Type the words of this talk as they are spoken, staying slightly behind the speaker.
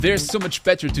There's so much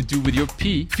better to do with your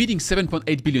pee. Feeding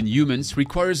 7.8 billion humans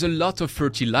requires a lot of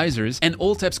fertilizers, and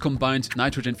all types combined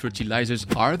nitrogen fertilizers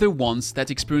are the ones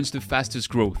that experience the fastest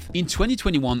growth. In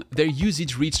 2021, their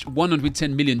usage reached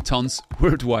 110 million tons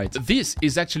worldwide. This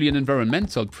is actually an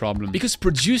environmental problem because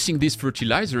producing these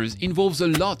fertilizers involves a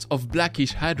lot of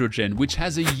blackish hydrogen, which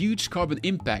has a huge carbon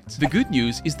impact. The good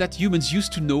news is that humans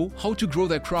used to know how to grow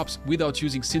their crops without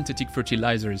using synthetic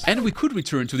fertilizers, and we could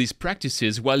return to these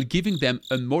practices while giving them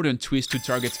a modern twist to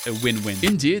target a win-win.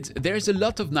 Indeed, there is a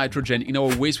lot of nitrogen in our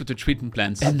wastewater treatment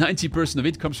plants, and 90% of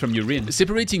it comes from urine.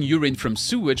 Separating urine from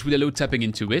sewage will allow tapping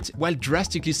into it while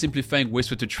drastically simplifying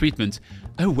wastewater treatment,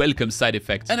 a welcome side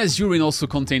effect. And as urine also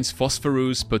contains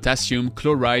phosphorus, potassium,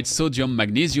 chloride, sodium,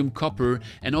 magnesium, copper,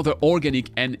 and other organic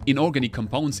and inorganic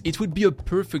compounds, it would be a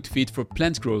perfect fit for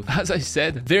plant growth. As I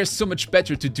said, there's so much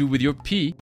better to do with your pee.